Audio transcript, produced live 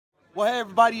Well, hey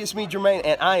everybody, it's me, Jermaine,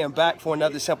 and I am back for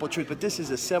another Simple Truth, but this is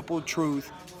a Simple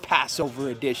Truth Passover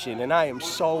edition, and I am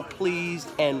so pleased,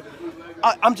 and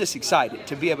I'm just excited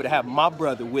to be able to have my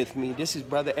brother with me. This is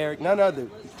Brother Eric, none other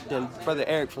than Brother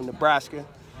Eric from Nebraska,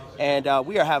 and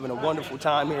we are having a wonderful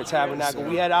time here at Tabernacle.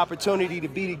 We had the opportunity to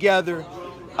be together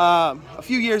a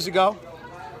few years ago,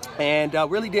 and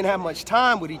really didn't have much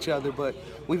time with each other, but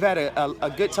we've had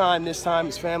a good time this time.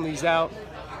 His family's out.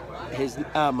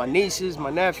 My nieces, my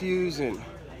nephews, and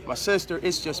my sister.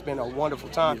 It's just been a wonderful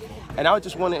time. And I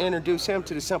just want to introduce him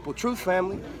to the Simple Truth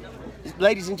family.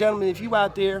 Ladies and gentlemen, if you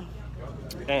out there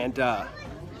and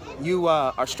you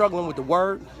are struggling with the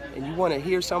word and you want to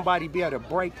hear somebody be able to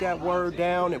break that word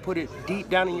down and put it deep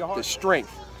down in your heart, the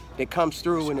strength that comes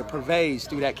through and it pervades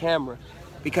through that camera,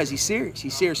 because he's serious.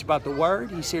 He's serious about the word,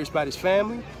 he's serious about his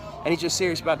family, and he's just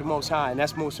serious about the Most High, and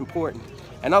that's most important.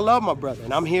 And I love my brother,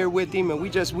 and I'm here with him, and we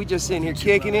just sitting here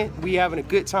kicking it. We having a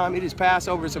good time. It is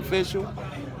Passover, it's official.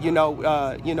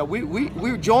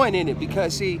 We're joining it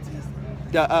because see,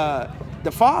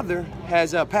 the Father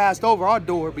has passed over our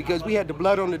door because we had the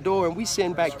blood on the door, and we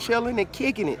sitting back chilling and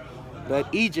kicking it. But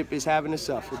Egypt is having to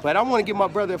suffer. But I want to give my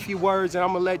brother a few words, and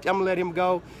I'm gonna let him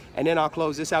go, and then I'll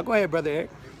close this out. Go ahead, Brother Eric.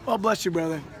 Well, bless you,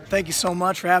 brother. Thank you so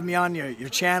much for having me on your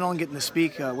channel and getting to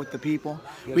speak with the people.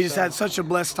 Yes, we just had such a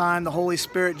blessed time. The Holy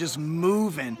Spirit just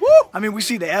moving. Woo! I mean, we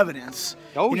see the evidence.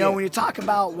 Oh, you know, when you talk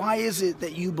about why is it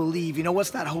that you believe, you know,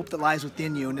 what's that hope that lies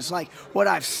within you? And it's like what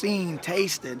I've seen,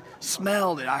 tasted,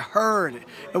 smelled it, I heard it,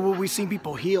 and we've seen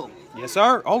people healed. Yes,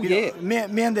 sir. Oh, yeah.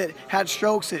 Men that had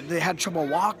strokes, that they had trouble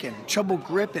walking, trouble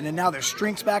gripping, and now their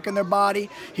strength's back in their body.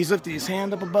 He's lifting his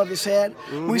hand up above his head.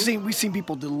 Mm-hmm. We've seen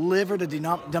people delivered of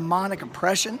demonic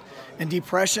oppression and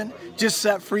depression, just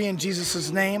set free in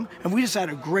Jesus' name, and we just had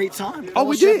a great time. Oh,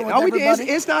 we did. Oh, we did.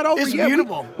 It's not over it's yet.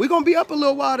 Beautiful. We're gonna be up a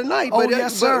little while tonight. Oh, but,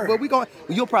 yes, sir. But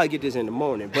you'll probably get this in the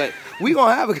morning. But we're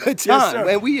gonna have a good time, yes, sir.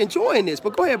 And we enjoying this.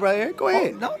 But go ahead, brother Eric. Go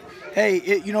ahead. No.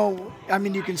 Hey, you know, I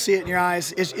mean, you can see it in your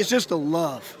eyes. It's just the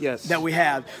love that we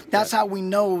have. That's how we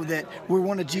know that we're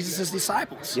one of Jesus'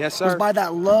 disciples. Yes, sir. It's by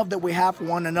that love that we have for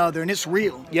one another, and it's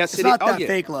real. Yes, it's not that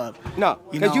fake love. No,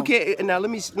 because you can't. Now,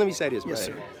 let me say this, yes, brother.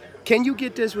 Sir. Can you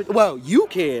get this with, well, you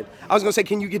can. I was going to say,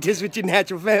 can you get this with your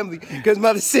natural family? Because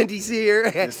Mother Cindy's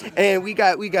here, and we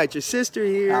got your sister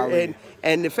here,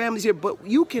 and the family's here. But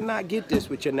you cannot get this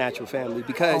with your natural family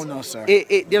because no, sir.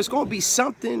 There's going to be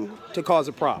something to cause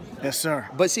a problem. Yes, sir.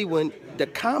 But see, when the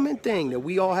common thing that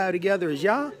we all have together is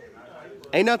Yah,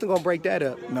 ain't nothing going to break that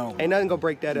up. No. Ain't nothing going to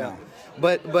break that up.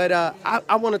 But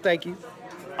I want to thank you.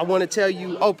 I want to tell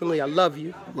you openly, I love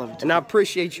you. Love you too. And I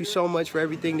appreciate you so much for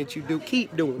everything that you do.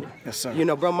 Keep doing it. Yes, sir. You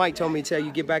know, Bro Mike told me to tell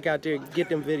you, get back out there and get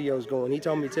them videos going. He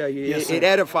told me to tell you, yes, it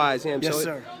edifies him. Yes, so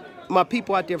sir. My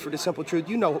people out there for the Simple Truth,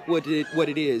 you know what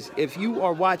it is. If you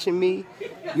are watching me,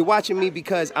 you're watching me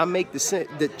because I make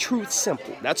the truth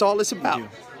simple. That's all it's about.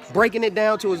 Breaking it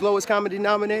down to its lowest common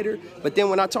denominator. But then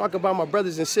when I talk about my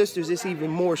brothers and sisters, it's even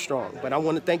more strong. But I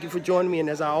want to thank you for joining me. And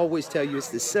as I always tell you, it's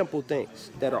the simple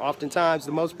things that are oftentimes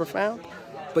the most profound,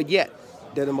 but yet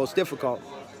they're the most difficult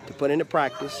to put into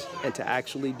practice and to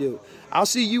actually do. I'll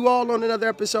see you all on another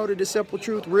episode of The Simple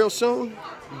Truth real soon.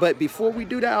 But before we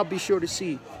do that, I'll be sure to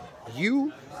see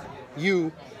you,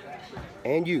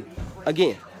 and you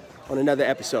again on another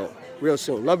episode real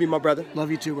soon. Love you, my brother.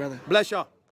 Love you too, brother. Bless y'all.